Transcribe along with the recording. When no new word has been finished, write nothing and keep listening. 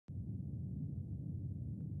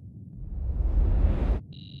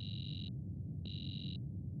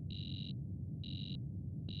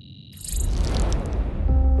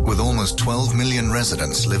almost 12 million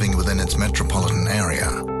residents living within its metropolitan area,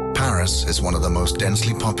 Paris is one of the most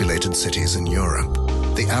densely populated cities in Europe.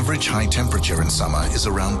 The average high temperature in summer is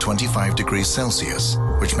around 25 degrees Celsius,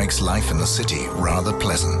 which makes life in the city rather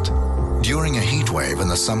pleasant. During a heat wave in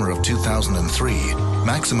the summer of 2003,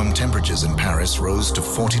 maximum temperatures in Paris rose to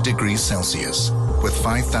 40 degrees Celsius, with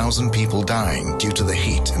 5,000 people dying due to the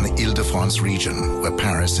heat in the Île-de-France region where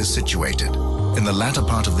Paris is situated. In the latter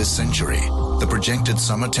part of this century, the projected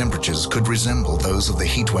summer temperatures could resemble those of the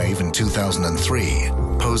heat wave in 2003,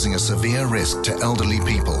 posing a severe risk to elderly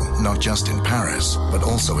people not just in Paris, but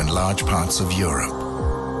also in large parts of Europe.